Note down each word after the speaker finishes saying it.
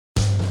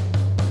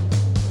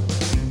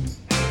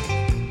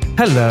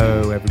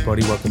Hello,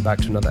 everybody. Welcome back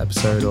to another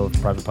episode of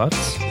Private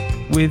Parts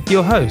with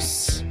your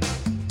hosts,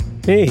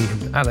 me,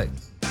 Alec.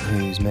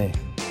 Who's me?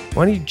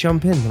 Why don't you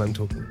jump in when I'm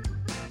talking?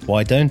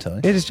 Why don't I?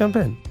 Yeah, just jump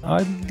in.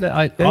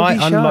 Unlike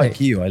shy.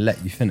 you, I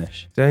let you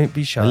finish. Don't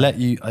be shy. I let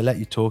you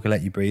talk, I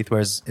let you breathe.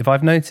 Whereas if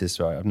I've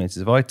noticed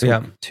if I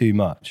talk too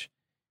much,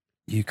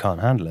 you can't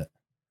handle it.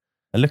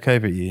 I look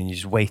over at you and you're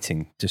just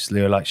waiting.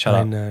 You're like, shut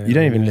up. know, you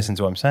don't even listen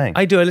to what I'm saying.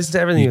 I do. I listen to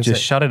everything You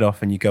just shut it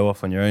off and you go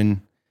off on your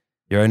own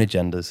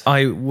agendas.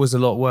 I was a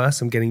lot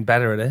worse. I'm getting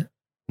better at it.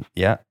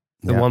 Yeah.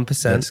 The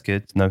 1%. That's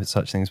good. No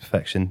such thing as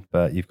perfection,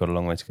 but you've got a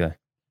long way to go.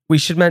 We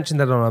should mention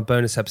that on our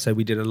bonus episode,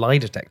 we did a lie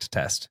detector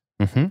test.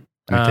 Mm-hmm.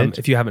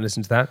 If you haven't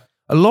listened to that.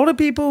 A lot of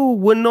people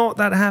were not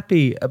that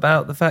happy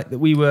about the fact that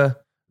we were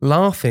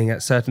laughing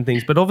at certain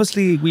things, but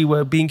obviously we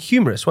were being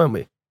humorous, weren't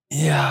we?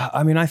 Yeah,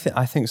 I mean, I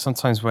think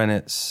sometimes when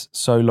it's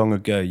so long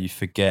ago, you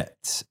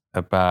forget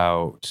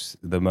about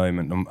the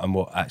moment and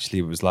what actually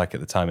it was like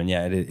at the time. And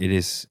yeah, it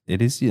is,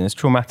 it's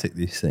traumatic,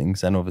 these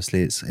things, and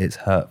obviously it's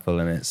hurtful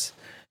and it's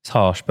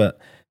harsh, but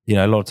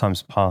a lot of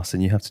times pass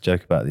and you have to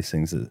joke about these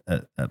things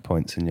at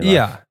points in your life.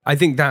 Yeah, I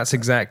think that's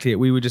exactly it.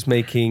 We were just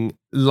making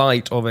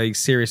light of a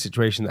serious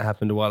situation that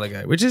happened a while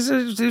ago, which is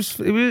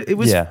it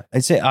was. Yeah,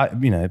 it's it.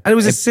 And it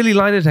was a silly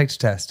lie detector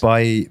test.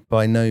 By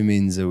no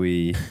means are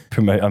we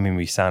promote. I mean,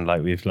 we sound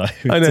like we've like.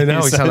 I know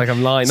now we sound like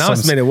I'm lying. Now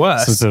it's made it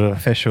worse. Some sort of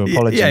official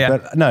apology. Yeah.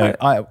 But no,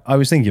 I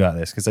was thinking about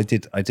this because I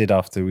did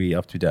after we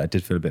did. I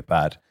did feel a bit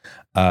bad.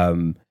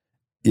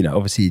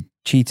 Obviously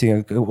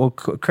cheating or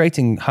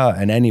creating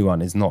hurt in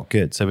anyone is not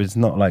good. So it's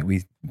not like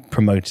we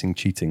promoting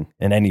cheating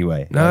in any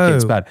way. No, like,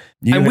 it's bad.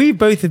 And we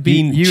both have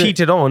been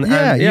cheated on.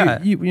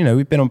 Yeah,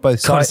 we've been on both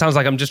sides. God, it sounds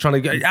like I'm just trying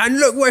to go. And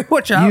look,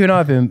 watch out. You and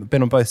I have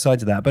been on both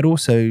sides of that, but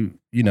also,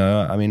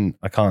 I mean,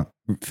 I can't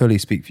fully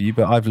speak for you,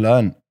 but I've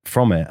learned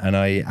from it, and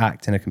I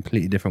act in a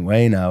completely different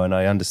way now, and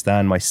I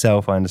understand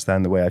myself. I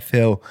understand the way I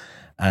feel.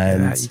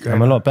 And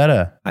I'm a lot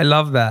better. I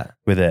love that.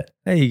 With it.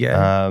 There you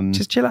go.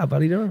 Just chill out,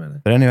 buddy. Don't worry about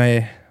it. But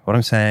anyway, what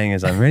I'm saying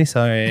is I'm really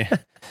sorry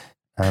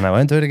and I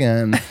won't do it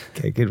again.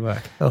 Okay, good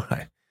work. All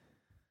right.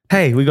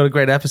 Hey, we got a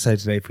great episode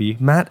today for you.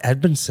 Matt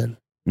Edmondson.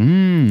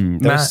 That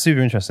was super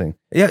interesting.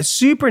 Yeah,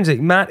 super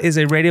interesting. Matt is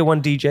a Radio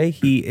 1 DJ.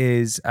 He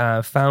is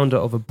founder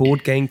of a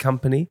board game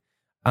company.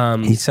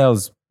 He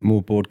sells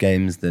more board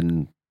games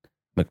than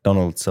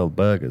McDonald's sell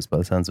burgers by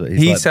the sounds of it.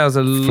 He sells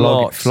a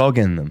lot.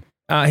 Flogging them.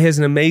 He has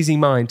an amazing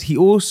mind. He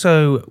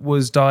also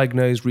was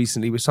diagnosed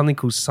recently with something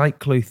called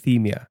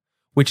cyclothymia,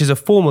 which is a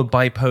form of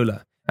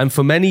bipolar. And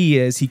for many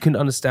years, he couldn't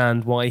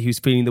understand why he was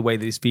feeling the way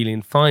that he's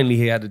feeling. Finally,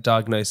 he had a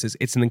diagnosis.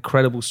 It's an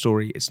incredible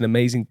story. It's an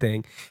amazing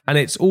thing. And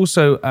it's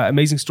also an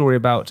amazing story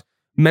about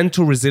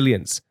mental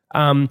resilience,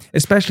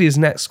 especially as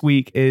next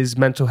week is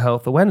Mental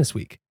Health Awareness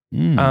Week,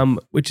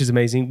 which is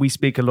amazing. We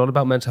speak a lot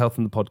about mental health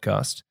in the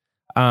podcast.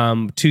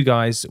 Two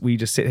guys, we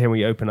just sit here and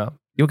we open up.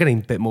 You're getting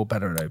a bit more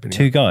better at opening.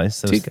 Two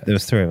guys? There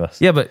was three of us.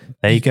 Yeah, but...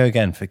 There you go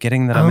again,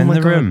 forgetting that I'm in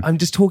the room. I'm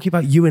just talking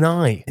about you and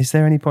I. Is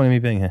there any point in me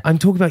being here? I'm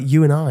talking about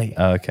you and I.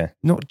 Oh, okay.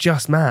 Not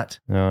just Matt.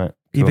 All right.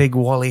 Cool. You big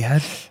wally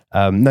head.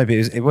 No, but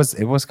it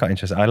was quite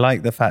interesting. I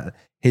like the fact that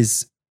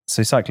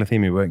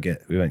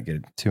cyclothymia, we won't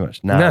get too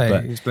much now. No,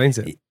 but he explains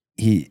it.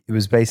 It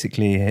was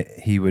basically,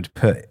 he would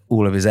put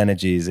all of his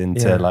energies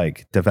into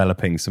like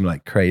developing some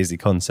like crazy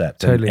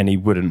concept. Totally. And he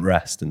wouldn't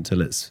rest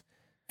until it's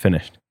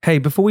finished. Hey,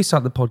 before we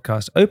start the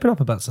podcast, open up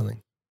about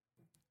something.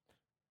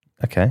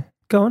 Okay.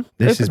 Go on.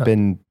 This has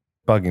been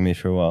bugging me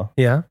for a while.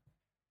 Yeah.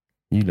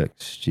 You look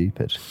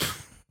stupid.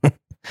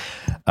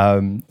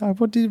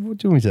 What do you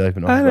want me to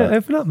open up? I don't know,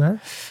 open up,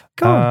 man.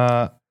 Go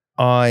on. How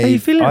are you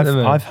feeling at the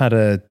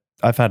moment?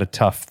 I've had a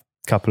tough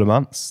couple of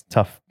months.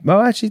 Tough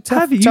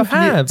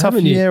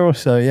year or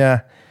so.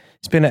 Yeah.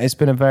 It's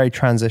been a very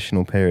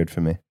transitional period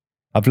for me.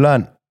 I've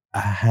learned a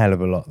hell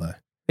of a lot though.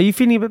 Are you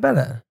feeling a bit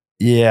better?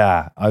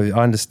 Yeah, I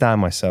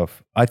understand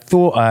myself. I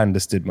thought I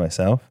understood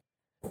myself,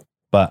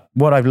 but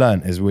what I've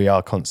learned is we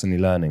are constantly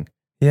learning.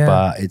 Yeah.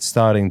 But it's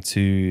starting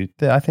to.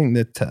 I think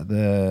that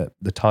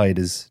the tide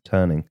is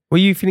turning. Were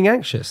you feeling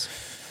anxious?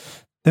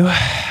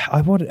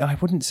 I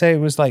wouldn't say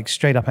it was like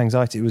straight up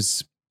anxiety. It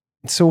was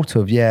sort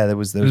of, yeah. There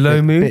was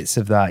low mood? Bits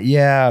of that.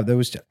 Yeah, there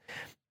was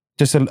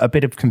just a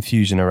bit of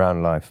confusion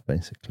around life,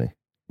 basically,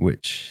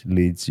 which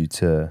leads you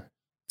to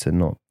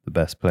not the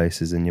best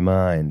places in your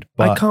mind.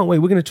 But I can't wait.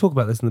 We're going to talk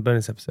about this in the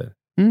bonus episode.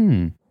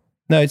 No,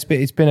 it's been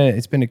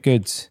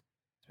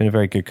a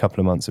very good couple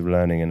of months of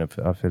learning, and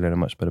I feel in a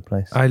much better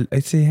place. I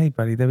see. Hey,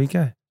 buddy, there we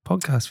go.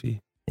 Podcast for you.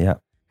 Yeah.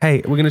 Hey,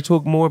 we're going to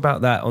talk more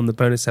about that on the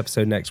bonus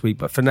episode next week.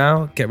 But for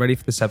now, get ready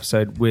for this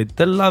episode with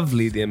the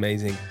lovely, the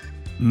amazing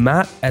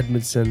Matt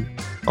Edmondson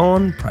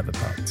on Private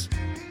Parts.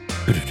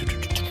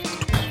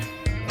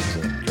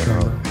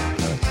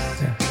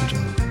 Yeah, enjoy.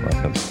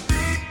 Welcome.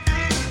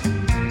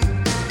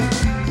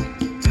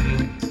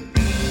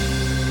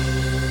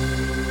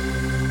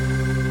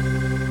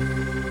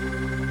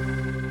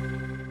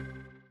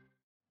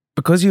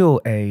 Because you're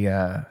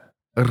a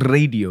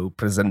radio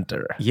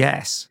presenter.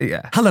 Yes.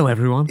 Yeah. Hello,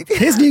 everyone.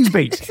 Here's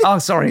Newsbeat. Oh,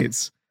 sorry.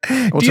 It's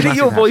Do you think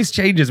your voice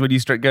changes when you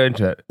go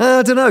into it?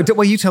 I don't know.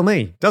 Well, you tell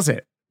me. Does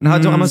it? No,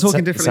 am I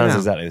talking differently sounds now?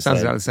 exactly the Sounds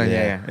same.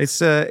 exactly the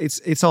same.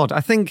 Yeah. It's odd. I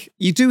think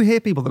you do hear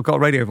people that've got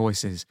radio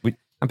voices,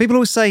 and people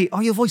always say, "Oh,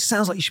 your voice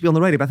sounds like you should be on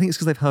the radio." But I think it's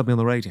because they've heard me on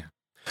the radio.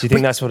 Do you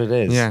think that's what it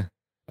is? Yeah.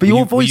 But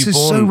your voice is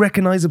so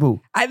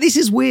recognizable. This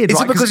is weird. Is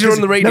right? it because you're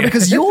on the radio? No,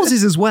 because yours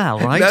is as well,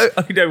 right? No,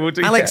 I know. We'll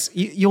do Alex,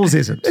 yours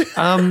isn't.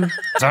 Damn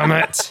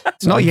it!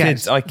 Not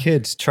yet. I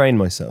could train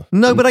myself.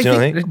 No, but I Do you know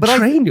what think. I mean? But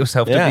train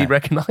yourself to be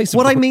recognizable.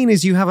 What I mean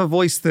is, you have a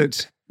voice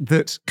that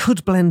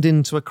could blend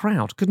into a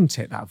crowd, couldn't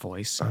it? That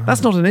voice.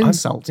 That's not an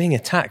insult. I'm being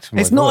attacked. For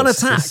my It's not an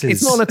voice. attack.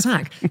 It's not an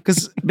attack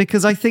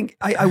because I think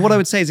what I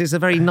would say is it's a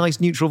very nice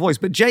neutral voice.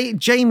 But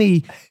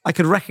Jamie, I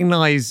could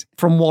recognise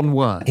from one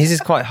word. His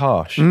is quite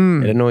harsh. It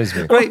annoys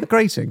me.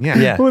 Grating, yeah.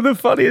 Yeah. Well, the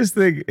funniest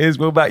thing is,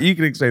 well, Matt, you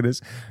can explain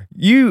this.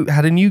 You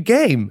had a new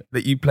game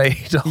that you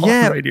played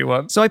on Radio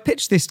 1. So I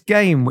pitched this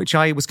game, which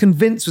I was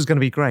convinced was going to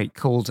be great,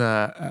 called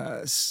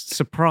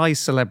Surprise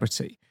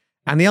Celebrity.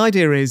 And the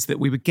idea is that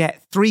we would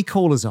get 3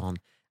 callers on,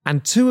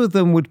 and 2 of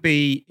them would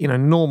be,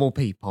 normal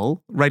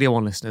people, Radio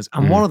 1 listeners,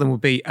 and one of them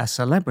would be a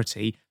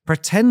celebrity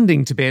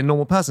pretending to be a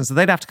normal person. So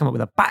they'd have to come up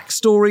with a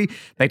backstory.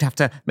 They'd have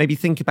to maybe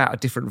think about a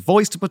different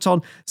voice to put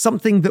on,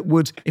 something that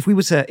would, if we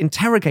were to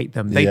interrogate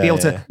them, they'd be able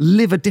to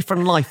live a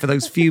different life for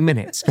those few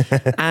minutes.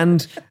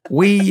 And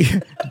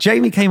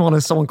Jamie came on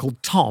as someone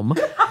called Tom,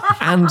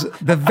 and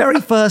the very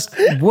first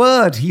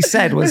word he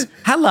said was,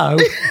 hello.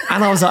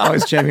 And I was like, oh,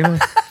 it's Jamie.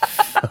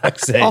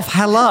 Of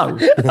hello.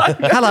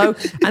 Hello.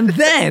 And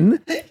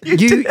then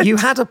you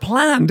had a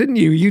plan, didn't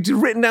you? You'd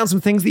written down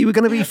some things that you were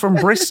going to be from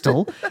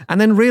Bristol,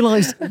 and then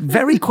realised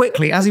very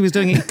quickly as he was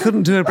doing it, he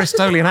couldn't do a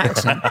Bristolian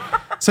accent.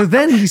 So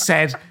then he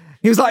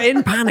was like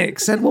in panic,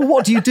 said, well,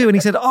 what do you do? And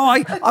he said,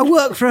 I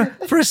work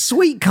for a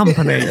sweet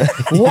company.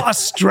 What a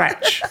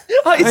stretch.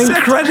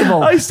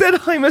 Incredible. I said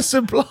I'm a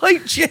supply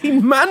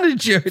chain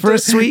manager. For a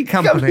sweet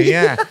company,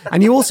 yeah.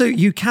 And you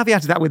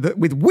caveated that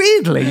with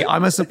weirdly,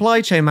 I'm a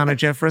supply chain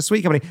manager for a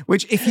sweet company,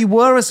 which if you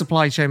were a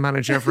supply chain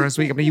manager for a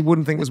sweet company, you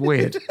wouldn't think was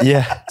weird.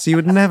 Yeah. So you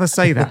would never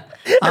say that.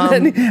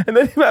 And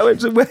then I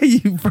went, where are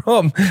you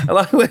from? And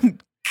I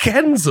went,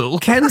 Kensal.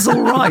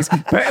 Kensal Rise.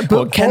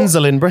 But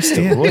Kensal in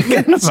Bristol.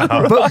 Yeah.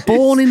 But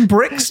born in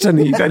Brixton,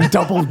 he then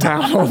doubled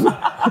down on.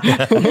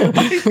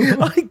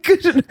 I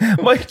couldn't,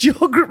 my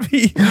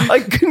geography, I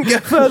couldn't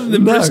get further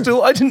than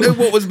Bristol. I didn't know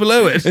what was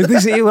below it.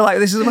 You were like,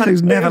 this is a man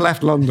who's never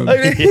left London. No,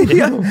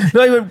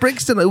 I went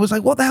Brixton. I was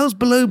like, what the hell's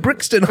below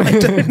Brixton? I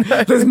don't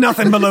know. There's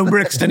nothing below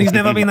Brixton. He's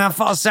never been that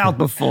far south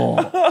before.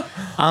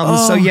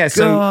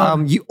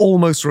 You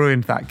almost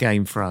ruined that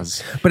game for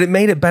us. But it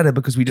made it better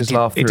because we just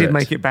laughed through it. It did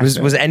make it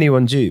better. Was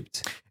anyone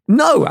duped?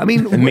 No, I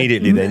mean...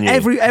 Immediately they knew.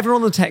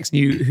 Everyone on the text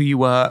knew who you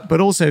were, but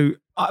also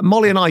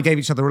Molly and I gave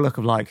each other a look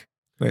of like,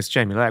 where's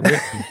Jamie? Like,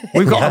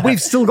 we've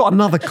still got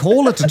another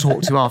caller to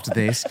talk to after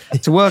this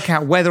to work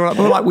out whether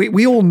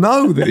we all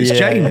know that it's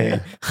Jamie.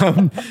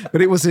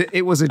 But it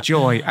was a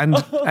joy,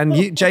 and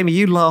you, Jamie,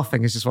 you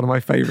laughing is just one of my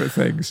favourite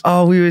things.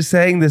 Oh, we were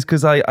saying this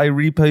because I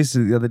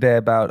reposted it the other day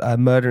about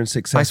Murder and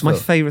Successful.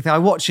 That's my favourite thing.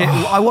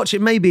 I watch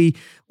it maybe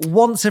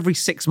once every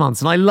 6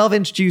 months, and I love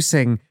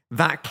introducing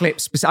that clip.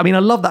 I mean, I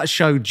love that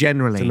show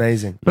generally. It's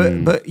amazing.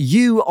 But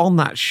you on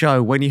that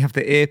show, when you have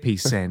the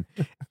earpiece in,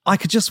 I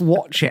could just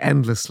watch it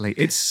endlessly.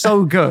 It's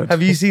so good.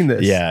 Have you seen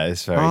this? Yeah,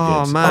 it's very good.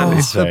 Oh, man,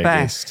 it's the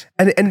best.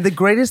 And the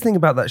greatest thing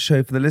about that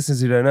show, for the listeners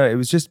who don't know,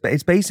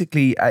 it's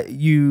basically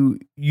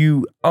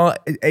you are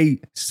a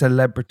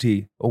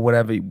celebrity or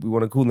whatever we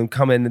want to call them,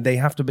 come in and they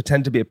have to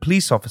pretend to be a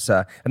police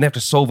officer and they have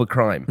to solve a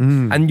crime.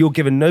 And you're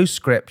given no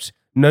script,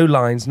 no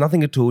lines,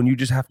 nothing at all, and you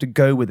just have to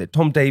go with it.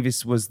 Tom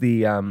Davis was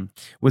the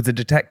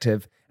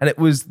detective, and it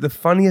was the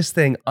funniest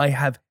thing I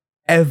have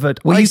ever.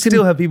 Well, I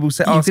still have people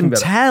say, you can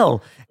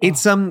tell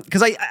it's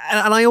because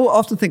I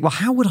often think, well,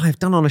 how would I have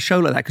done on a show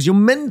like that? Because you're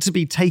meant to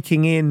be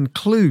taking in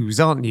clues,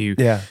 aren't you?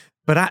 Yeah.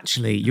 But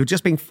actually, you're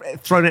just being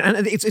thrown in,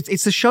 and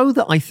it's a show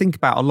that I think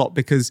about a lot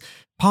because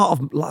part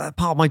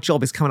of my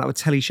job is coming out with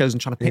telly shows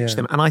and trying to pitch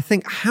them. And I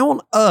think, how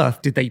on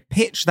earth did they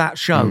pitch that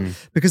show?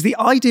 Because the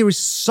idea is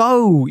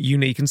so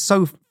unique and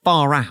so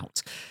far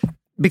out.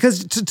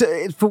 Because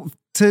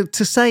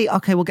to say,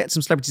 okay, we'll get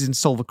some celebrities and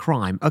solve a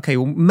crime. Okay,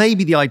 well,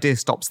 maybe the idea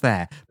stops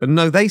there. But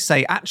no, they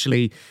say,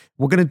 actually,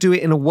 we're going to do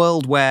it in a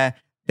world where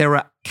there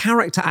are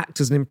character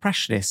actors and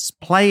impressionists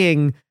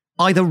playing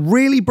either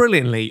really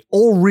brilliantly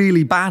or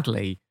really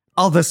badly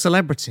other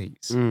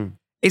celebrities.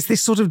 It's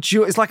this sort of,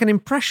 it's like an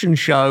impression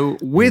show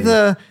with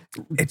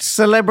it's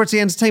celebrity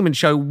entertainment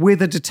show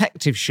with a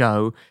detective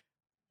show.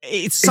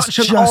 It's such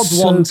an odd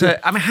one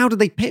to, I mean, how do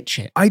they pitch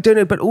it? I don't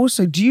know, but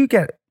also, do you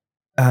get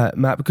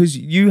Matt, because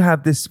you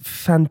have this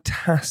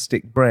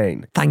fantastic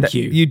brain. Thank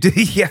you. You do,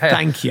 yeah.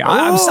 Thank you.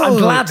 I'm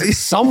glad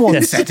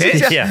someone said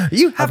it. Yeah.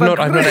 You have I've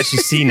not actually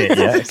seen it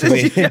yet. Can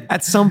we-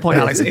 At some point,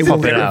 Alex, it will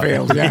be out.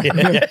 revealed.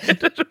 Yeah.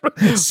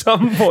 At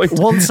some point.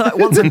 Once I'm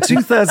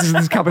 2/3 of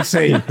this cup of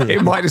tea,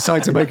 it might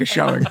decide to make a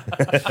showing.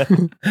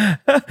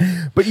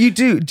 But you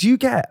do you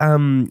get,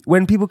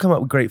 when people come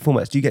up with great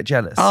formats, do you get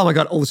jealous? Oh my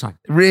God, all the time.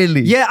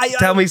 Really? Yeah.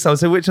 Tell me some.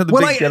 So which are the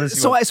big jealousy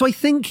so ones?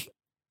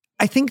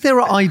 I think there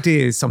are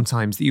ideas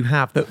sometimes that you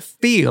have that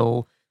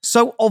feel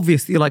so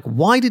obvious that you're like,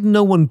 why did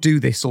no one do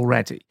this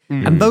already?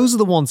 And those are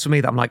the ones for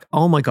me that I'm like,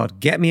 oh my God,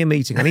 get me a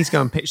meeting. I need to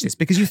go and pitch this,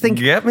 because you think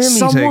Get me a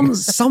meeting.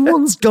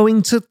 someone's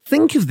going to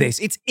think of this.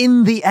 It's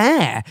in the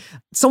air.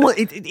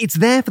 It's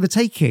there for the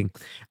taking.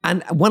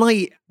 And when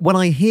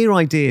I hear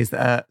ideas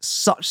that are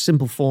such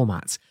simple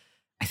formats,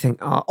 I think,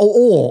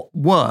 or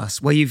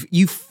worse, where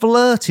you've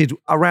flirted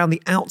around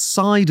the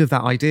outside of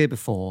that idea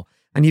before,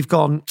 and you've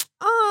gone,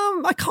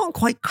 I can't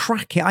quite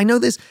crack it. I know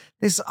there's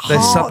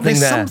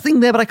something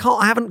there, but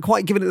I haven't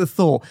quite given it the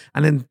thought.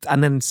 And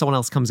then someone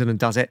else comes in and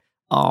does it.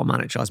 Oh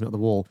man, it drives me up the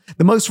wall.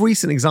 The most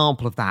recent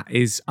example of that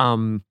is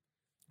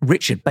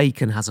Richard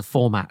Bacon has a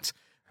format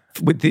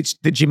with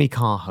that Jimmy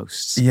Carr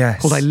hosts.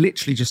 Yes. Called I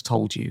Literally Just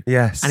Told You.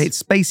 Yes. And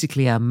it's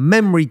basically a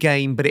memory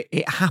game, but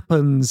it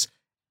happens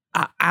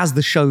as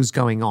the show's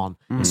going on.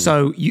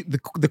 So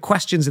the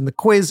questions in the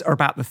quiz are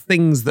about the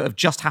things that have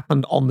just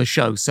happened on the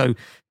show. So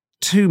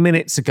 2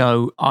 minutes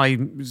ago, I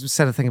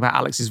said a thing about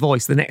Alex's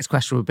voice. The next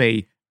question would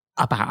be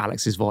about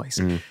Alex's voice.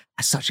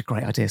 That's such a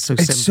great idea. It's so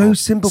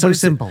simple.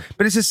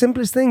 But it's the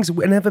simplest things.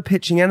 Whenever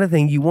pitching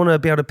anything, you want to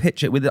be able to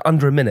pitch it with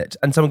under a minute,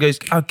 and someone goes,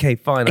 "Okay,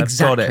 fine, I've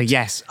got it."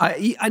 Yes,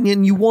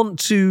 and you want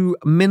to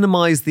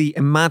minimize the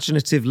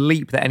imaginative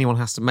leap that anyone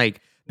has to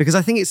make, because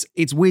I think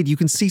it's weird. You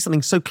can see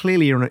something so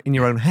clearly in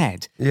your own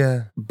head,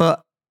 Yeah.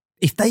 but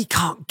if they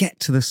can't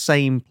get to the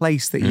same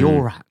place that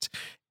you're at,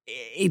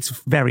 it's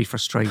very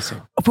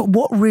frustrating. But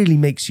what really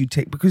makes you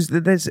tick? Because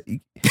there's.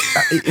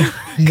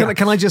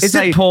 Can I just Is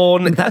say, it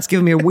porn? That's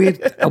given me a weird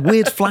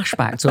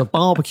flashback to a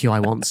barbecue I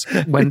once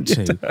went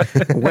to,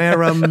 where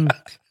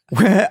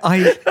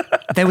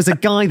there was a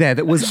guy there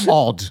that was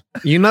odd.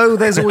 You know,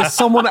 there's always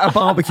someone at a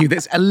barbecue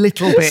that's a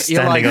little bit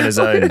Standing on his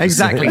own.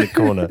 Exactly. In the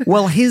corner.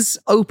 Well, his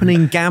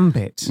opening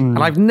gambit, and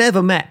I've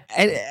never met.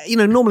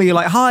 Normally you're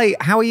like, "Hi,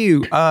 how are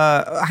you?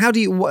 How do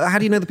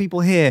you know the people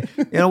here?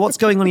 What's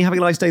going on? Are you having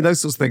a nice day?" Those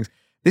sorts of things.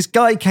 This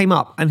guy came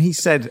up and he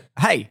said,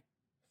 "Hey,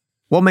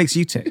 what makes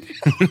you tick?"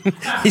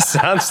 He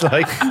sounds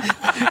like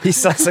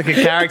a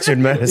character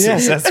in Murder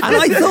Successful. And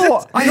I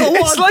thought,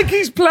 It's like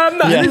he's planned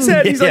that in his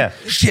head. He's Yeah.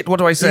 like, "Shit, what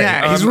do I say?"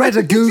 Yeah, he's read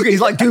a Google. He's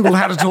like Google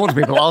how to talk to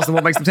people. Ask them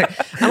what makes them tick.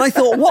 And I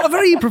thought, what a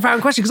very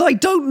profound question, because I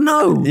don't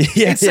know.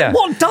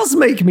 What does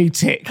make me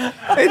tick?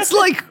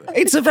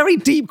 It's a very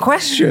deep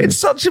question. It's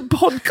such a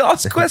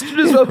podcast question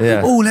as well.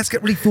 Yeah. Oh, let's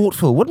get really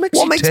thoughtful. What makes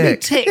me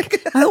tick?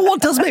 tick? I thought,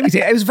 what does make me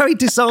tick? It was a very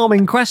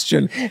disarming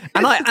question,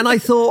 and I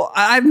thought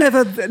I've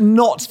never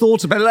not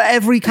thought about it. Like,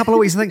 every couple of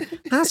weeks, I think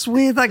that's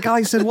weird. That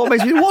guy said, "What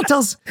makes me?" What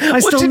does? I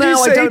did you I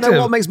say don't to know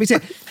him? what makes me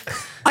tick.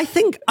 I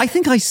think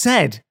I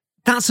said,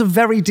 that's a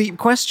very deep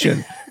question,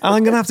 and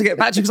I'm going to have to get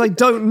back to you because I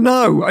don't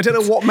know. I don't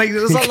know what makes it.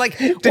 It's like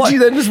Did you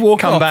then just walk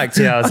Come off? back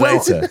 2 hours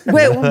later.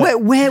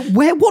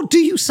 Where? What do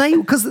you say?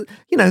 Because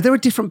there are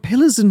different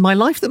pillars in my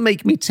life that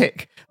make me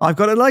tick. I've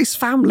got a nice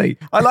family.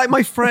 I like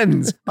my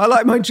friends. I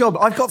like my job.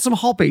 I've got some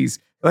hobbies.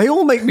 They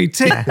all make me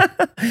tick.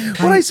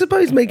 Well, I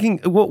suppose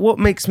what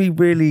makes me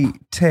really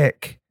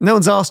tick. No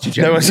one's asked you,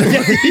 Joe. No one's-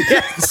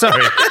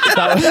 Sorry,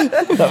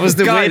 that was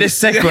the Guys.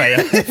 weirdest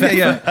segue.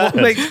 Yeah.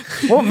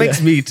 What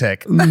makes me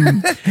tick?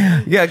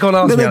 Yeah, go on,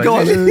 ask me. Go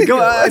on. Go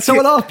on.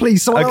 Someone ask,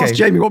 please. Someone Okay. ask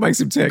Jamie what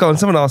makes him tick. Go on,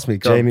 someone ask me.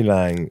 Go on. Jamie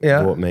Lang,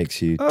 Yeah. what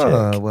makes you tick?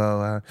 Oh,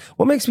 well,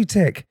 what makes me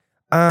tick?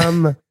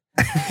 I'm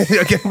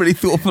getting really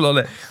thoughtful on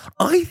it.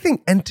 I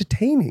think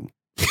entertaining.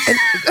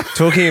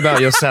 Talking about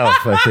yourself,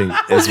 I think,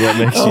 is what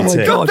makes Oh you my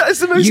tick. God. That's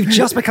the most- You've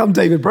just become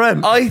David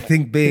Brent. I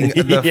think being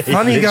the Yeah,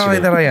 funny guy literally.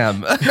 that I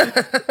am.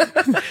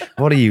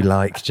 What are you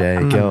like, Jay?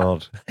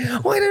 God.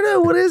 Well, I don't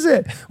know. What is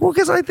it? Well,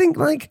 because I think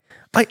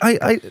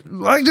I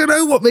don't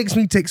know what makes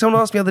me tick.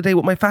 Someone asked me the other day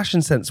what my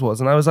fashion sense was,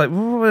 and I was like,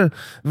 it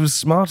was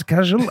smart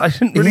casual. I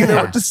didn't really know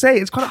what to say.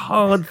 It's quite a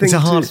hard thing. It's a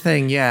hard to...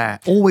 thing, yeah.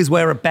 Always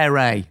wear a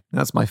beret.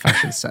 That's my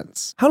fashion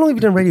sense. How long have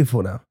you done radio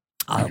for now?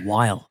 A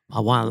while,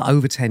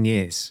 over 10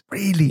 years.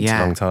 Really? Yeah.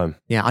 Long time.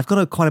 Yeah, I've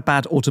got quite a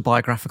bad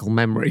autobiographical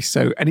memory,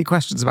 so any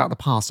questions about the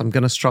past, I'm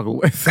going to struggle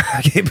with.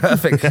 Okay,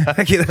 perfect.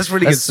 Okay, that's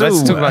really Let's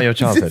good. talk about your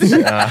childhood.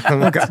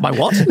 Okay, my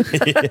what?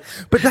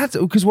 But that's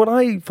because what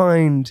I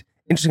find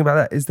interesting about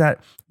that is that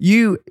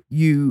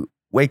you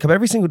wake up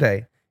every single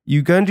day,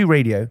 you go and do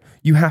radio,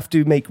 you have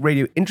to make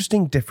radio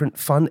interesting, different,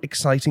 fun,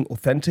 exciting,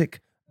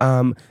 authentic,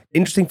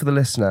 interesting for the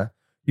listener.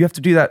 You have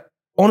to do that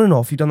on and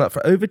off. You've done that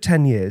for over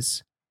 10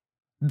 years.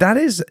 That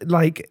is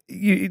like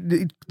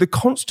the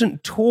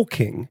constant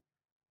talking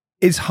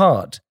is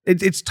hard.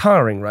 It's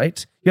tiring,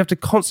 right? You have to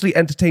constantly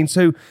entertain.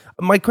 So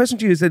my question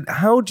to you is that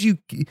how do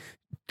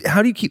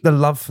how do you keep the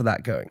love for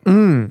that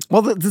going?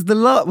 Well, the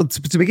love,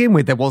 to begin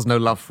with, there was no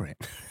love for it.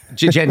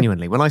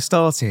 Genuinely. When I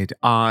started,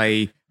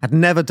 I had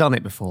never done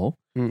it before,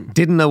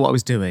 didn't know what I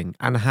was doing,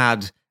 and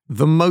had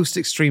the most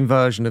extreme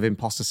version of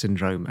imposter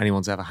syndrome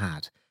anyone's ever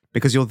had.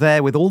 Because you're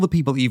there with all the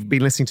people that you've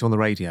been listening to on the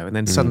radio, and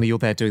then suddenly you're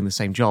there doing the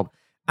same job.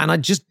 And I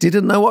just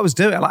didn't know what I was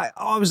doing. I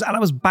was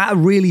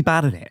really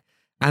bad at it.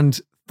 And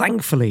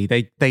thankfully,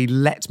 they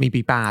let me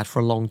be bad for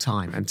a long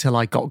time until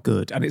I got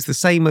good. And it's the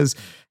same as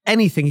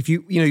anything. If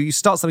you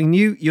start something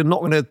new, you're not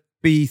going to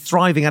be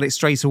thriving at it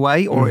straight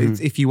away. Or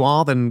if you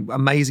are, then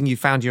amazing, you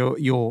found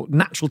your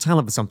natural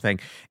talent for something.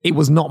 It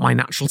was not my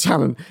natural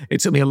talent. It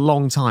took me a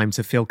long time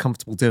to feel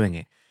comfortable doing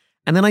it.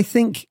 And then I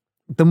think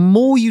the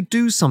more you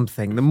do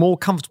something, the more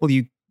comfortable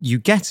you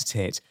get at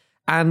it.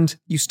 And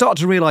you start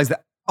to realize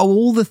that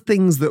all the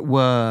things that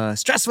were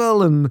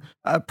stressful and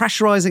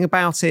pressurizing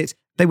about it,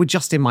 they were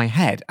just in my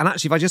head. And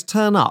actually, if I just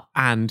turn up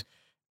and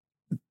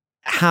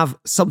have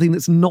something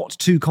that's not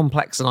too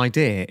complex an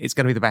idea, it's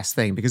going to be the best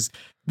thing. Because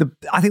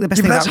I think the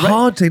best thing that's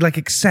hard to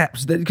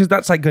accept, because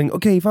that's like going,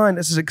 okay, fine,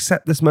 let's just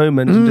accept this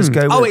moment and just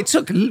go. It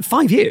took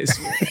 5 years.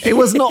 It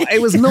was not.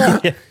 It was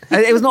not.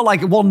 It was not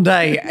like one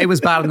day it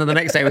was bad and then the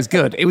next day it was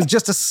good. It was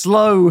just a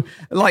slow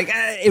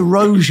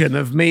erosion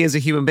of me as a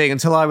human being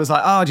until I was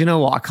like, oh, do you know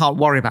what? I can't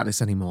worry about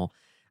this anymore.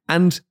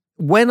 And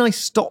when I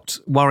stopped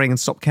worrying and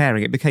stopped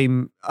caring, it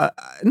became,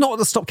 not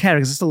that stop caring,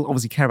 because I still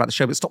obviously care about the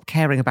show, but stop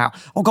caring about,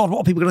 oh God, what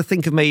are people going to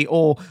think of me?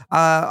 Or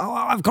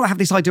I've got to have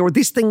this idea, or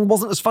this thing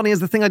wasn't as funny as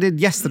the thing I did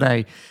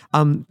yesterday.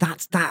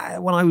 That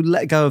when I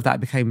let go of that,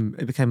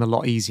 it became a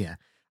lot easier.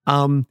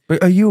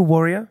 But are you a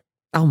warrior?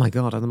 Oh my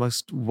God, I'm the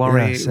most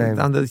worried. Yeah,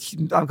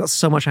 I've got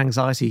so much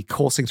anxiety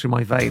coursing through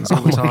my veins all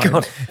the time. Oh my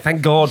God,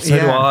 thank God, so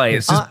do I.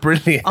 It's just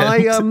brilliant.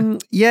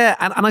 And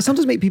I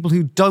sometimes meet people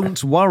who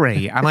don't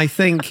worry, and I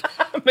think,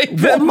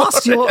 what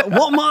must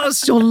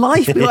your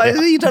life be like?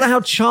 You don't know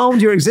how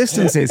charmed your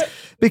existence is.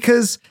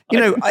 Because,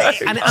 I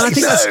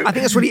think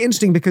that's really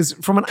interesting, because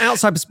from an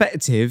outside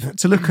perspective,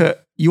 to look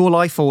at your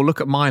life or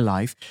look at my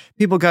life,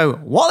 people go,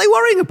 what are they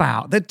worrying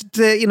about? They're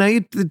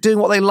doing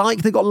what they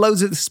like. They've got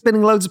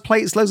spinning loads of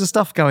plates, loads of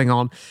stuff going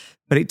on.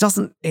 But it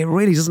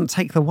really doesn't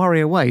take the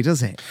worry away,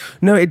 does it?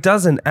 No, it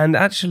doesn't. And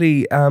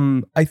actually,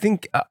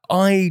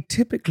 I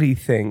typically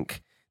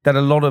think that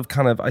a lot of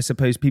I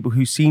suppose, people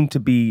who seem to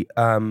be,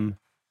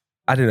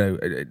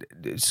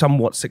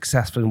 somewhat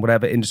successful in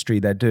whatever industry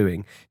they're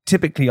doing,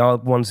 typically are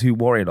the ones who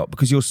worry a lot,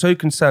 because you're so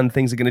concerned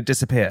things are going to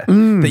disappear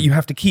that you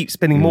have to keep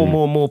spinning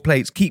more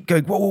plates, keep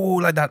going whoa,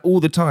 like that all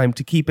the time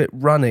to keep it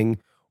running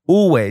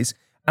always.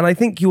 And I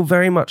think you're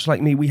very much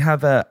like me. We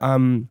have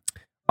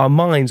our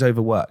minds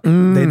overwork.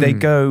 They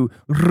go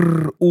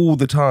all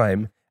the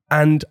time.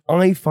 And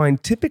I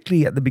find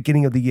typically at the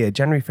beginning of the year,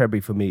 January,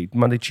 February for me,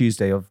 Monday,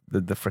 Tuesday of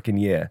the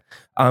freaking year,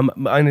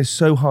 and it's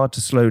so hard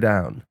to slow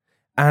down.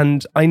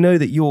 And I know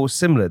that you're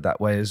similar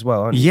that way as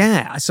well, aren't you?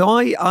 Yeah. So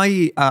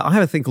I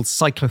have a thing called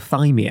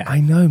cyclothymia. I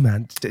know,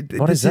 man.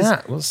 What is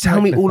that?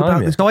 Tell me all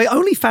about this. So I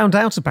only found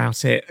out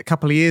about it a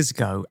couple of years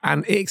ago,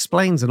 and it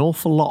explains an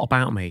awful lot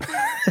about me.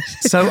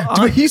 So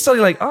you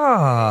suddenly like,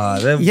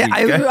 there we go.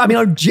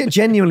 I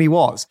genuinely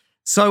was.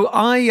 So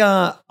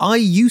I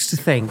used to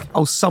think,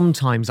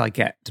 sometimes I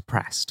get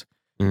depressed.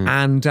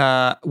 And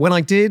when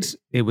I did,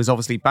 it was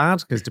obviously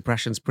bad, because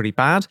depression's pretty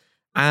bad.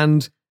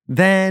 And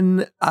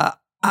then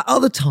at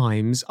other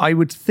times, I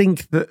would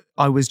think that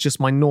I was just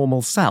my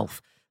normal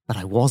self, but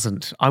I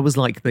wasn't. I was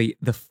like the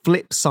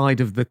flip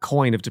side of the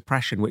coin of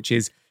depression, which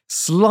is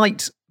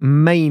slight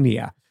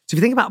mania. So if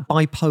you think about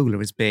bipolar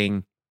as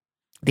being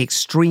the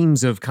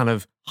extremes of kind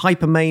of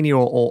hypermania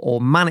or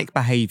manic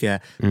behavior,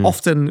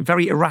 often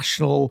very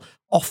irrational,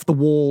 off the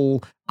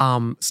wall,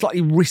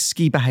 slightly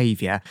risky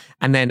behavior,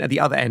 and then at the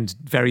other end,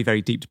 very,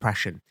 very deep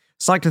depression.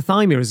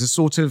 Cyclothymia is a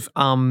sort of,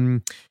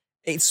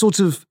 it's sort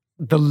of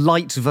the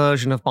light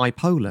version of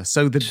bipolar.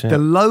 So the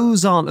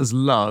lows aren't as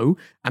low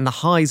and the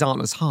highs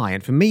aren't as high.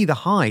 And for me, the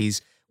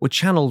highs were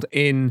channeled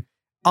in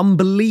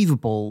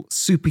unbelievable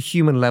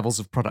superhuman levels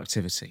of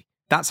productivity.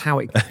 That's how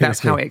it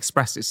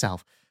expressed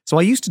itself. So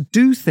I used to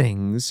do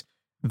things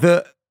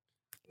that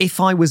if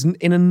I was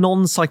in a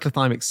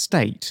non-cyclothymic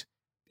state,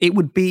 it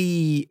would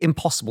be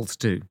impossible to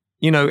do.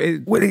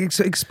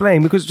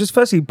 Explain, because just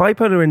firstly,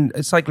 bipolar and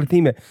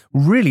cyclothymia,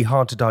 really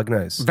hard to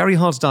diagnose. Very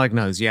hard to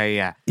diagnose,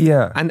 yeah.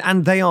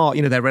 And they are,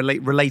 they're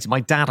related.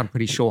 My dad, I'm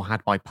pretty sure,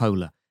 had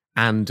bipolar,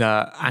 and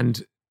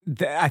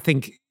I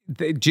think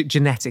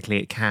genetically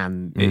it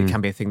can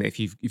be a thing that if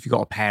you've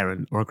got a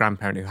parent or a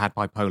grandparent who had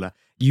bipolar,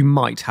 you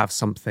might have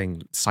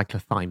something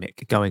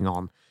cyclothymic going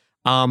on.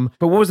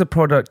 But what was the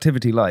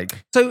productivity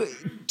like? So,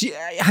 do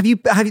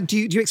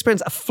you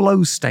experience a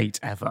flow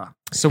state ever?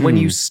 So when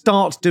you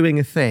start doing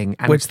a thing,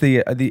 and it's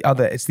the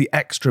other, it's the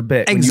extra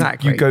bit.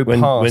 Exactly. You go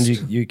past. When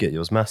you get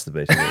yours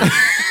masturbating.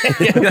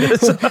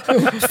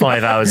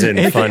 5 hours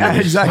in, finally.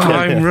 Exactly.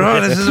 I'm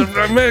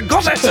right.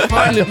 Got it.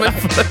 Finally, my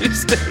flow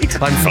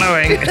state. I'm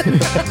flowing.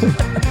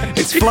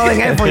 It's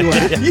flowing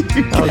everywhere. You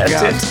get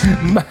it.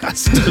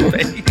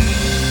 Masturbate.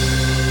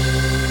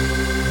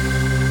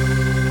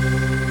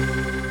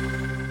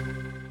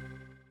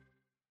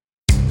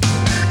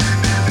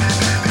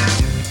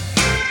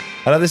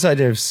 I like this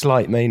idea of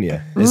slight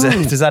mania.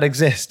 Does that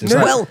exist? It's No.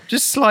 like, Well-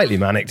 just slightly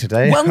manic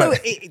today. Well, no,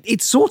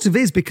 it sort of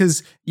is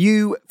because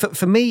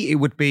for me, it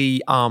would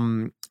be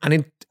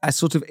a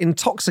sort of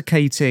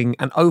intoxicating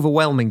and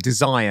overwhelming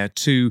desire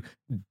to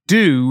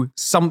to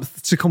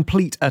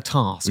complete a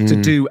task,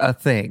 to do a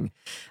thing.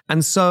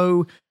 And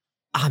so,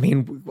 I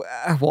mean,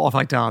 what have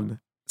I done?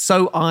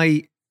 So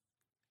I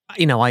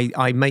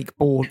make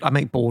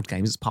board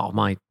games as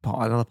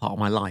another part of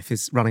my life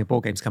is running a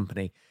board games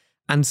company.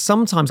 And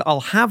sometimes I'll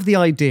have the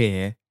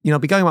idea, I'll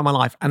be going about my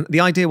life and the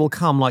idea will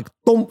come like,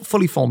 boom,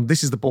 fully formed,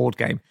 this is the board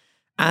game.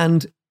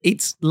 And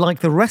it's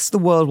like the rest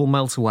of the world will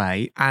melt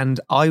away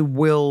and I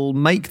will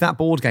make that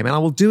board game and I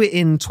will do it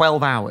in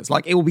 12 hours.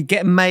 Like it will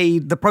get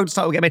made, the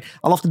prototype will get made.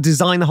 I'll have to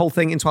design the whole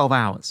thing in 12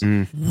 hours.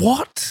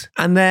 What?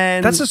 And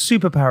then... That's a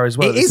superpower as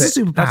well. It is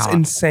a superpower. That's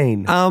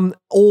insane.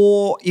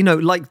 Or,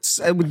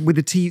 with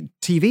the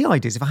TV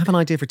ideas, if I have an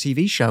idea for a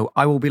TV show,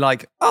 I will be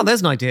like, oh,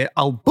 there's an idea.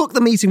 I'll book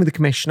the meeting with the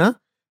commissioner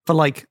for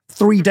like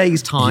 3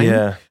 days' time.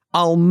 Yeah.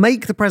 I'll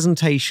make the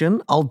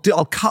presentation. I'll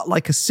cut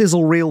like a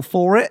sizzle reel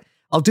for it.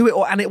 I'll do it,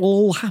 and it will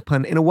all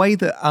happen in a way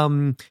that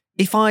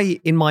if I,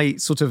 in my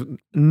sort of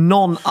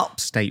non-up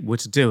state, were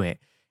to do it,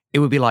 it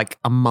would be like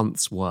a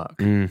month's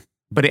work.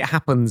 But it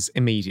happens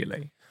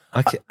immediately.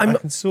 I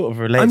can sort of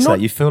relate to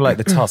that. You feel like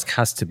the task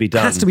has to be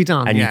done. Has to be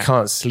done, and yeah. you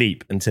can't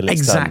sleep until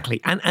it's Exactly.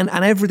 done. And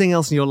everything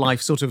else in your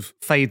life sort of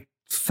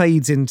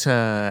fades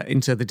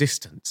into the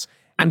distance.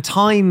 And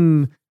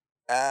time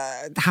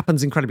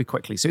happens incredibly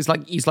quickly. So it's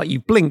like you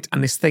blinked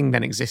and this thing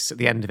then exists at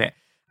the end of it.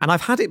 And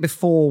I've had it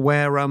before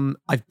where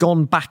I've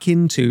gone back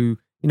into,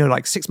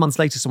 like 6 months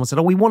later, someone said,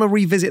 oh, we want to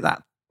revisit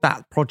that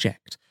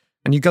project.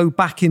 And you go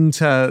back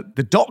into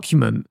the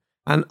document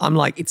and I'm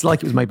like, it's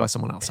like it was made by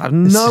someone else. I have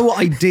no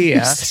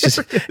idea Images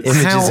of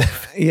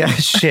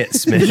shit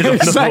smeared on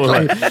the wall.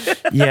 Like,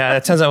 yeah,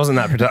 it turns out I wasn't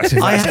that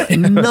productive. I have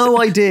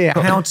no idea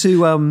how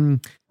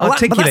to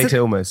articulate it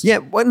almost. Yeah,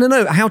 well,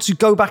 no, how to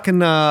go back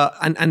and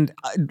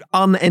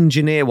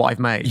unengineer what I've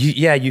made.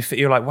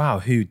 You're like, wow,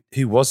 who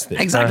was this?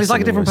 Exactly, it's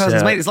like a different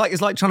person's made. It's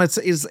like trying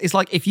to. It's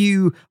like if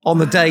you on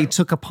the day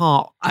took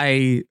apart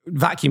a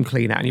vacuum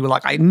cleaner and you were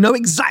like, I know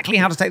exactly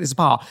how to take this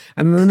apart,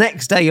 and the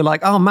next day you're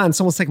like, oh man,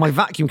 someone's taken my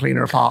vacuum cleaner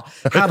apart.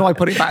 How do I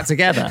put it back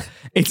together?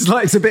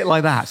 It's a bit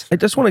like that. I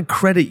just want to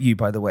credit you,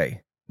 by the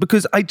way,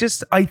 because I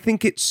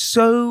think it's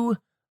so.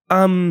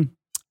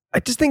 I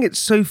just think it's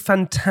so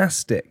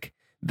fantastic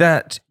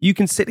that you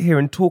can sit here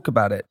and talk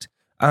about it.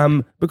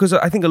 Because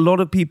I think a lot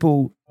of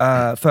people,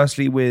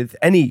 firstly, with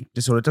any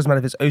disorder, it doesn't matter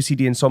if it's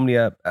OCD,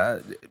 insomnia,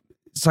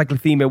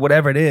 cyclothymia,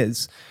 whatever it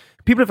is,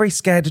 people are very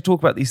scared to talk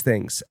about these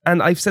things.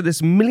 And I've said this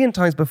a million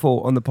times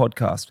before on the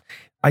podcast.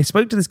 I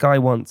spoke to this guy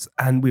once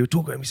and we were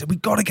talking and we said, we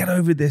got to get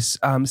over this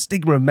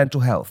stigma of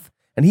mental health.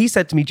 And he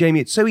said to me, Jamie,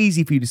 it's so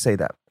easy for you to say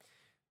that.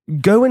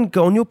 Go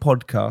on your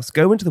podcast,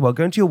 go into the world,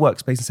 go into your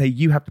workspace and say,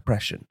 you have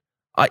depression.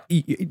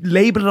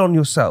 Label it on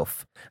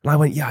yourself. And I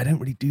went, yeah, I don't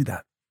really do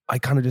that. I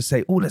kind of just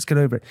say, oh, let's get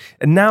over it.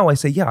 And now I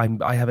say, yeah,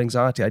 I have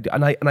anxiety.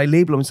 And I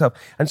label myself.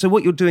 And so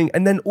what you're doing,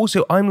 and then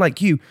also I'm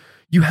like you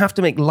have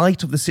to make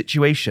light of the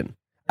situation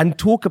and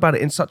talk about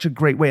it in such a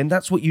great way. And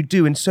that's what you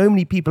do. And so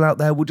many people out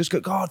there will just go,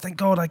 God, thank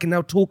God I can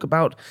now talk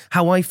about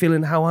how I feel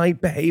and how I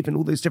behave and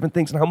all those different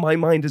things and how my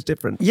mind is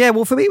different. Yeah,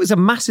 well, for me, it was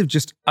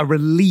just a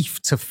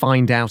relief to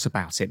find out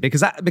about it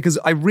because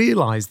I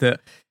realized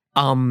that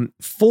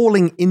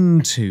falling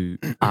into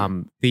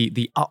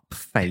the up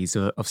phase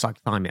of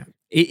cyclothymia,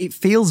 it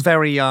feels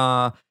very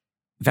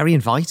very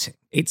inviting.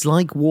 It's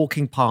like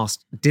walking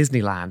past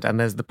Disneyland and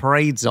there's the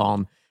parades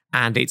on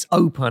and it's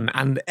open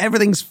and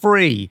everything's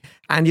free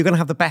and you're going to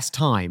have the best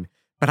time.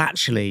 But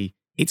actually,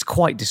 it's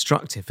quite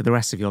destructive for the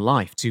rest of your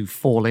life to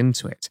fall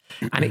into it.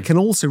 And it can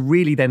also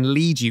really then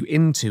lead you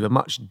into a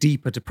much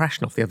deeper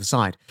depression off the other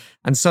side.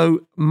 And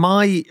so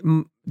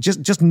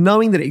just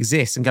knowing that it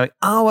exists and going,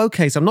 oh,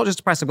 okay, so I'm not just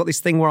depressed. I've got this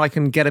thing where I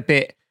can get a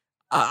bit,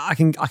 I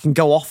can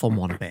go off on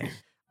one a bit,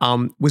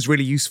 was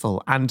really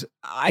useful. And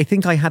I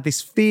think I had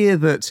this fear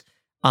that,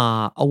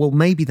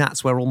 maybe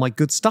that's where all my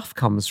good stuff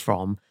comes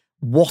from.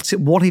 What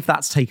if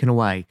that's taken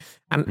away?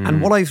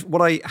 And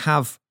what I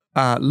have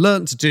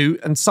learned to do,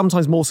 and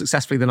sometimes more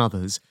successfully than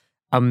others,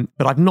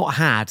 but I've not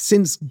had,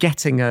 since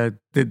getting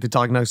the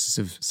diagnosis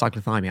of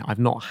cyclothymia, I've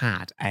not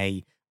had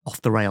a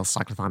off-the-rails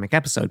cyclothymic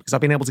episode because I've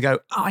been able to go,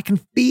 oh, I can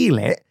feel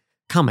it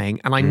coming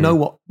and I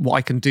know what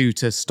I can do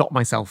to stop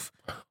myself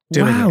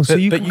doing it. So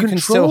but you can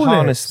still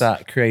harness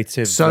that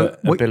creative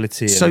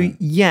ability.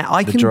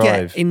 I can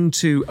get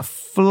into a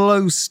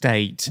flow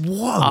state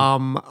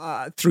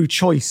through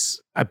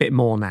choice a bit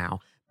more now.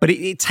 But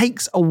it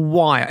takes a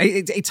while.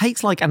 It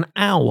takes like an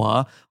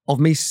hour of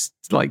me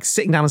like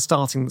sitting down and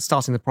starting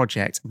the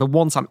project. But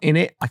once I'm in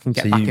it, I can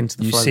get back into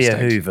the flow state. You see a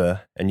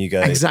Hoover and you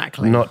go,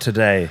 exactly. Not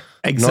today.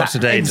 Not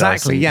today,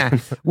 exactly,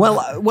 Dyson. yeah.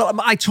 Well,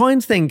 I try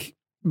and think,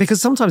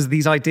 because sometimes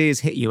these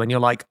ideas hit you and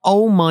you're like,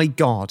 oh my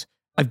God,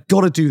 I've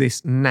got to do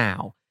this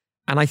now.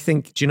 And I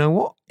think, do you know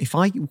what? If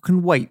I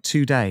can wait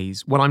 2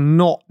 days when I'm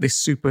not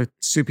this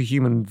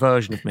superhuman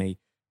version of me,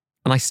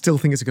 and I still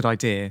think it's a good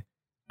idea,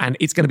 and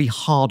it's going to be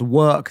hard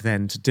work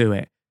then to do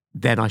it,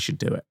 then I should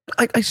do it.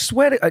 I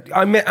swear,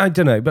 I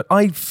don't know, but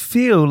I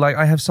feel like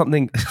I have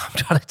something. I'm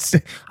trying to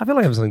say, I feel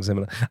like I have something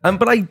similar.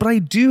 But I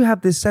do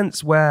have this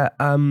sense where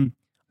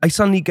I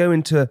suddenly go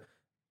into,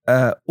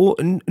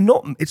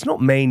 it's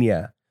not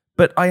mania,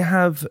 but I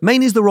have.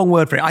 Mania is the wrong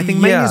word for it. I think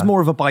mania is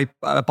more of a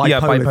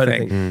bipolar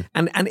thing. thing.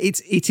 And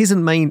it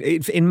isn't main.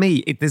 In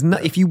me, there's no.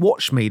 If you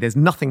watch me, there's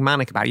nothing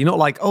manic about it. You're not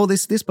like, oh,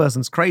 this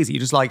person's crazy.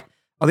 You're just like,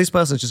 oh, this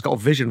person's just got a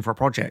vision for a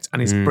project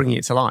and is bringing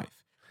it to life.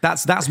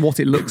 That's what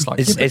it looks like.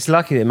 It's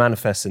lucky that it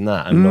manifests in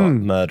that and not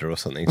murder or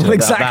something. So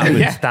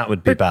Exactly. That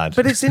would be bad.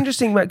 But it's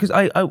interesting because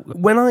I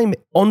when I'm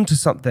onto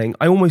something,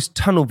 I almost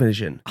tunnel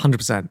vision.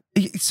 100%.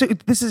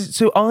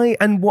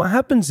 And what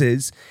happens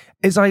is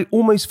I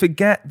almost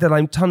forget that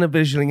I'm tunnel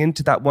visioning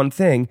into that one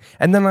thing,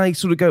 and then I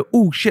sort of go,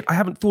 oh shit, I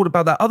haven't thought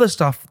about that other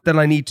stuff that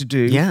I need to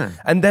do. Yeah.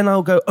 And then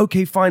I'll go,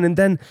 okay, fine, and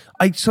then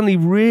I suddenly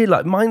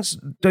realize,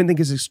 don't think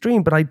is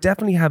extreme, but I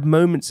definitely have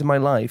moments in my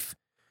life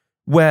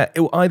where it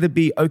will either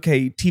be,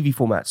 okay, TV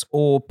formats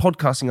or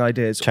podcasting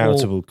ideas.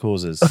 Charitable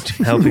causes,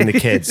 helping the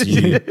kids.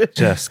 You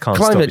just can't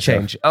climate stop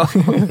change.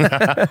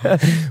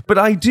 But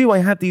I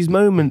have these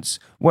moments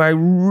where I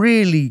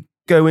really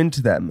go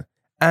into them,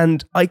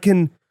 and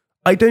I'm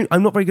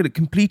not very good at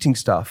completing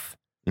stuff,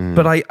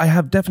 but I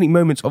have definitely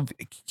moments of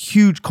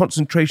huge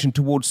concentration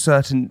towards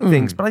certain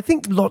things. But I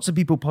think lots of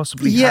people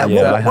possibly have.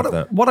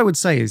 What I would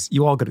say is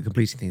you are good at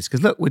completing things,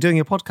 because look, we're doing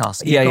a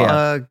podcast.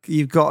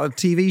 You've got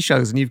TV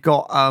shows and you've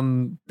got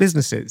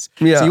businesses.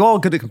 Yeah. So you are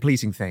good at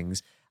completing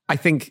things. I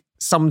think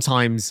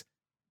sometimes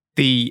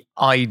the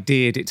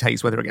idea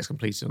dictates whether it gets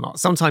completed or not.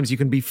 Sometimes you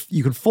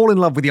can fall in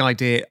love with the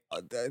idea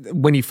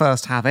when you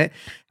first have it,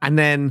 and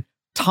then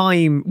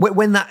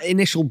when that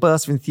initial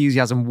burst of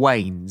enthusiasm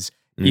wanes,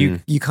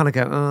 you kind of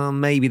go, oh,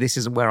 maybe this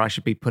isn't where I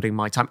should be putting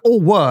my time. Or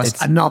worse,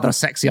 another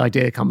sexy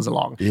idea comes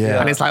along. Yeah.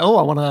 And it's like, oh,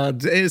 I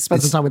want to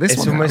spend some time with this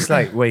one. It's almost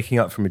like waking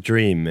up from a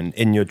dream, and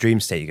in your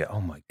dream state, you go,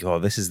 oh my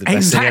God, this is the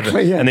best thing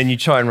ever. Yeah. And then you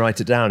try and write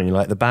it down, and you're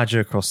like, the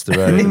badger across the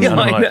road. And I'm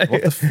like,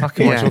 what the fuck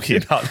am I talking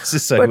about? This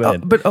is so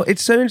weird. But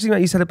it's so interesting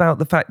what you said about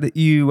the fact that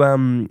you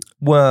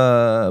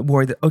were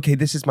worried that, okay,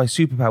 this is my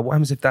superpower. What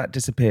happens if that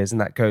disappears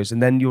and that goes,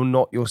 and then you're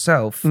not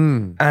yourself?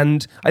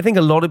 And I think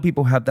a lot of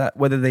people have that,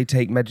 whether they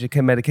take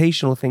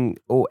medication thing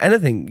or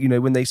anything,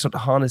 when they sort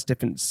of harness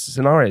different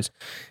scenarios.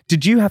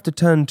 Did you have to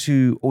turn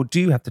to, or do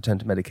you have to turn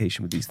to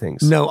medication with these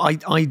things? No, I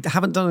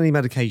haven't done any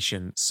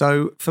medication.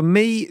 So for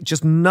me,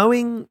 just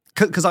knowing,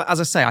 because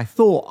as I say, I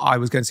thought I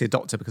was going to see a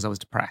doctor because I was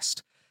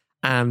depressed,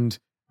 and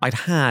I'd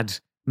had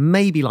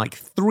maybe like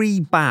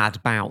 3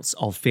 bad bouts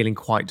of feeling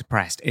quite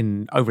depressed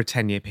in over a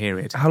 10-year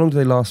period. How long do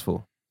they last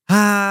for?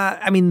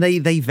 I mean,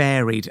 they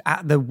varied.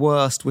 At the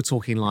worst, we're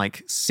talking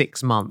like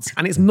 6 months,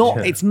 and it's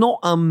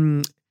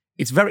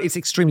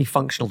extremely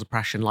functional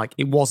depression. Like,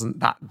 it wasn't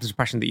that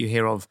depression that you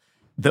hear of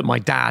that my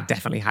dad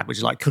definitely had, which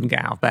is like couldn't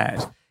get out of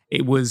bed.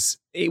 It was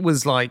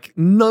like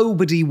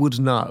nobody would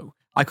know.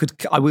 I could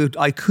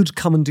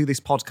come and do this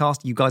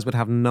podcast. You guys would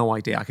have no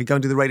idea. I could go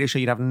and do the radio show.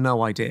 You'd have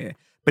no idea.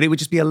 But it would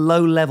just be a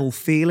low level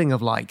feeling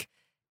of like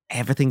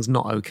everything's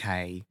not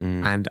okay,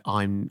 and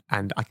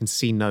I can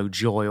see no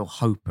joy or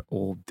hope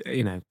or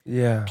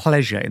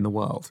pleasure in the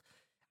world.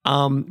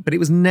 But it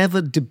was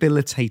never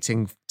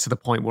debilitating to the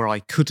point where I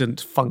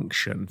couldn't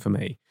function for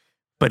me.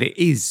 But it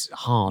is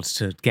hard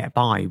to get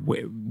by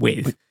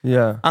with.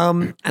 Yeah.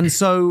 And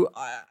so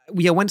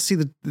I went to see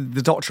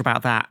the doctor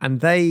about that, and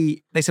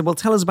they said, well,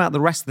 tell us about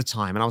the rest of the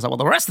time. And I was like, well,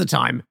 the rest of the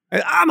time,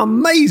 I'm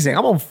amazing.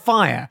 I'm on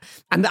fire.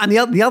 And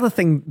the other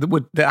thing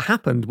that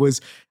happened was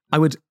I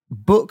would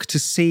book to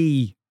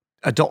see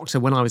a doctor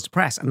when I was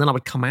depressed, and then I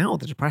would come out of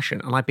the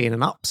depression and I'd be in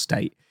an up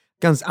state.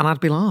 And I'd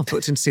be like,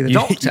 booked in to see the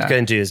doctor. You'd go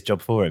and do his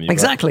job for him.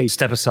 Exactly.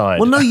 Step aside.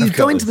 Well, no, you'd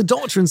go into the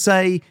doctor and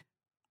say,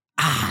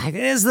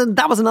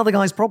 that was another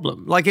guy's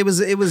problem. Like it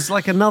was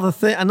like another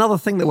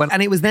thing that went,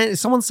 and it was then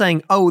someone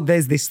saying, oh,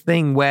 there's this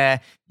thing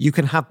where you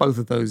can have both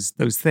of those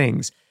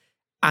things,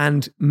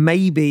 and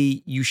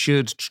maybe you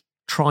should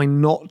try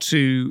not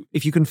to,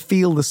 if you can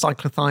feel the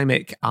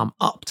cyclothymic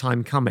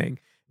uptime coming,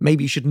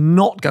 maybe you should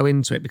not go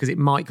into it because it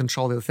might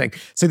control the other thing.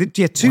 So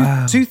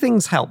two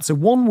things helped. So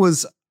one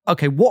was,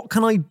 okay, what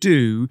can I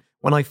do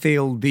when I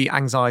feel the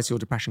anxiety or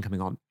depression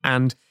coming on?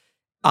 And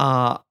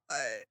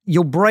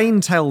your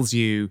brain tells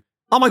you,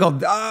 oh my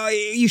God,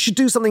 you should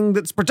do something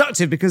that's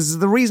productive, because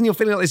the reason you're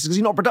feeling like this is because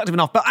you're not productive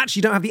enough, but actually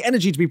you don't have the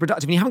energy to be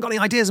productive, and you haven't got any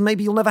ideas, and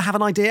maybe you'll never have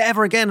an idea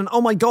ever again, and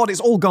oh my God, it's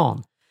all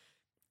gone.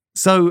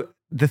 So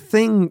the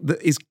thing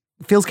that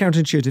feels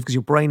counterintuitive because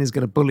your brain is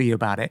going to bully you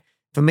about it,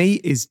 for me,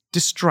 is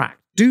distract.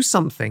 Do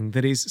something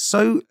that is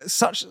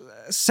such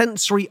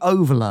sensory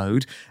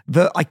overload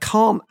that I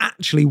can't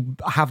actually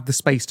have the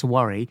space to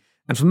worry.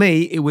 And for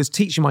me, it was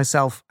teaching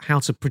myself how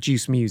to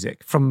produce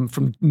music from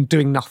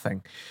doing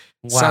nothing.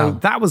 Wow. So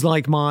that was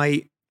like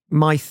my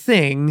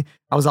thing.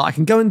 I was like, I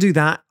can go and do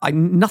that.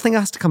 Nothing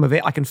has to come of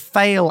it. I can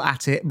fail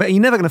at it, but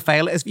you're never going to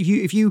fail.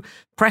 If you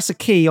press a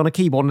key on a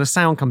keyboard and a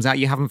sound comes out,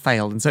 you haven't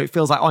failed. And so it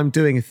feels like I'm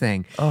doing a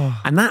thing. Oh.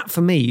 And that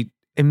for me,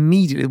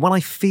 immediately, when I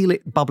feel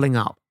it bubbling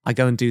up, I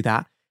go and do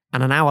that.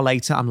 And an hour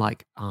later, I'm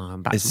like,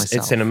 I'm back to myself.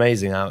 It's an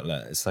amazing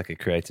outlet. It's like a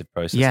creative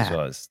process as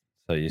well. It's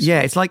so useful.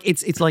 Yeah, it's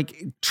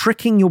like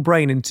tricking your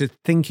brain into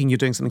thinking you're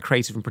doing something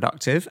creative and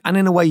productive. And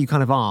in a way, you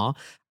kind of are.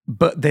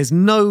 But there's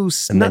no...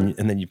 And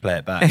then you play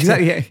it back.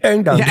 Exactly.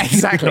 Yeah,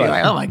 exactly.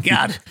 Like, oh my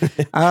God.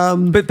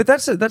 But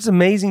that's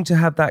amazing to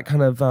have that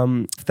kind of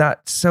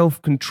that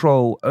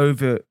self-control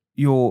over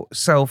your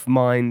self,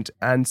 mind,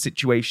 and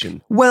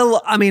situation.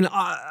 Well, I mean,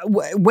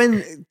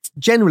 when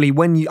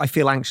I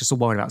feel anxious or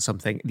worried about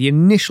something, the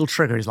initial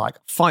trigger is like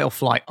fight or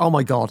flight. Oh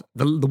my God,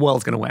 the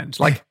world's going to end.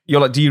 Like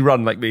you're like, do you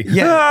run like me?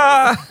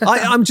 Yeah,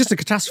 I'm just a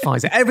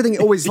catastrophizer. Everything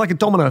always is like a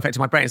domino effect in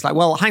my brain. It's like,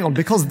 well, hang on,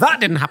 because that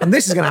didn't happen,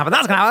 this is going to happen,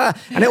 that's going to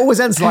happen, and it always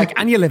ends like,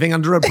 and you're living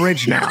under a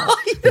bridge now.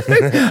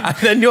 And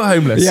then you're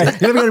homeless. Yeah,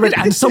 you're living under a bridge,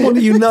 and someone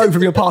that you know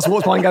from your past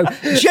walks by and go,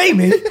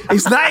 Jamie,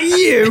 is that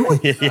you?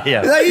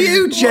 Yeah. Is that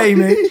you,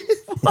 Jamie?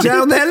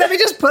 Down there, let me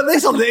just put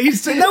this on the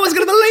east. No one's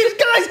going to believe.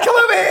 Guys, come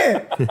over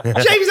here.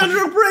 Jamie's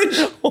under a bridge.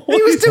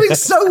 He was doing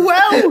so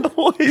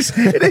well.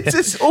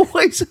 It's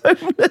always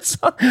homeless.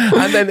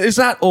 And then is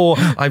that or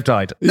I've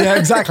died? Yeah,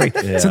 exactly.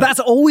 Yeah. So that's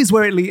always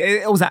where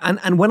it was at.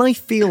 And when I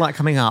feel that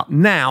coming up,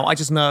 now I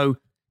just know,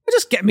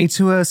 just get me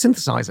to a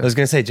synthesizer. I was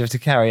going to say, do you have to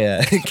carry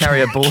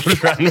a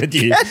board around with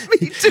you?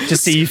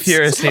 Just see you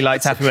furiously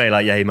like tapping away,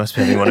 like, yeah, he must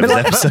be having one of his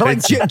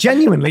episodes. But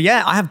genuinely,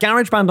 yeah, I have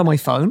GarageBand on my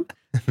phone.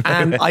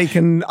 And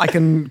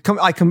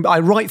I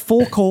write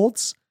 4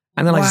 chords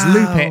and then I just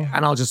loop it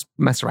and I'll just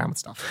mess around with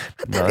stuff.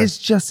 That is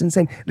just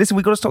insane. Listen,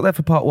 we've got to stop there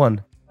for part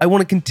 1. I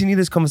want to continue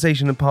this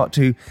conversation in part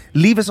 2.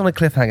 Leave us on a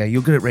cliffhanger.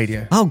 You're good at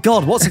radio. Oh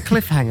God, what's a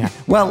cliffhanger?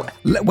 Well,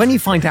 when you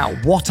find out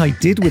what I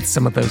did with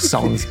some of those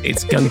songs,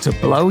 it's going to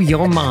blow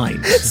your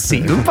mind. See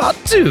you in part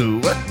 2.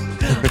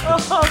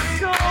 Oh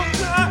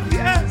God,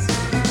 yes.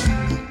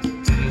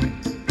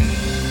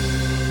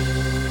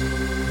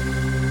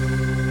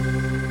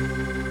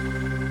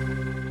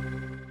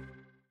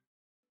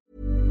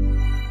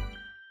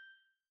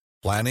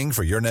 Planning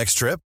for your next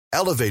trip?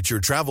 Elevate your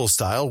travel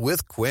style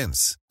with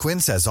Quince.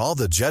 Quince has all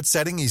the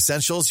jet-setting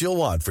essentials you'll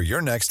want for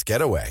your next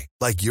getaway,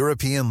 like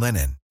European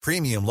linen,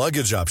 premium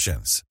luggage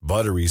options,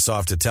 buttery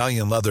soft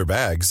Italian leather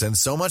bags, and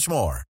so much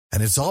more.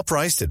 And it's all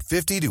priced at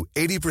 50 to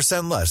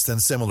 80% less than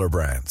similar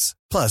brands.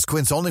 Plus,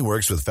 Quince only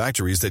works with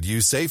factories that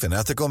use safe and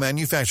ethical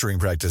manufacturing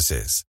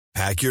practices.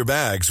 Pack your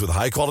bags with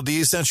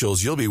high-quality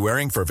essentials you'll be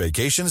wearing for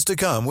vacations to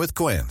come with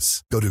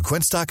Quince. Go to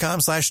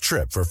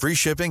quince.com/trip for free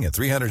shipping and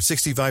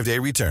 365-day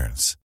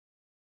returns.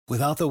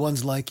 Without the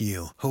ones like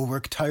you, who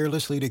work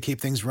tirelessly to keep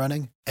things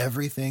running,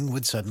 everything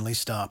would suddenly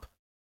stop.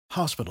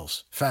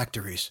 Hospitals,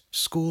 factories,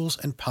 schools,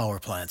 and power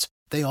plants,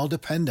 they all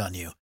depend on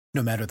you.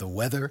 No matter the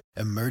weather,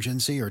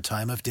 emergency, or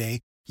time of day,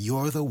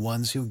 you're the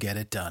ones who get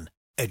it done.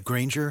 At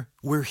Grainger,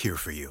 we're here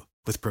for you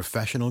with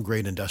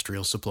professional-grade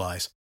industrial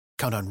supplies.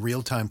 Count on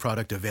real-time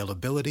product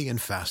availability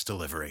and fast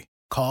delivery.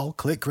 Call,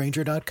 click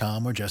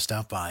Grainger.com, or just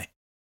stop by.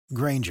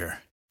 Grainger,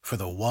 for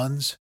the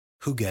ones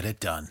who get it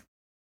done.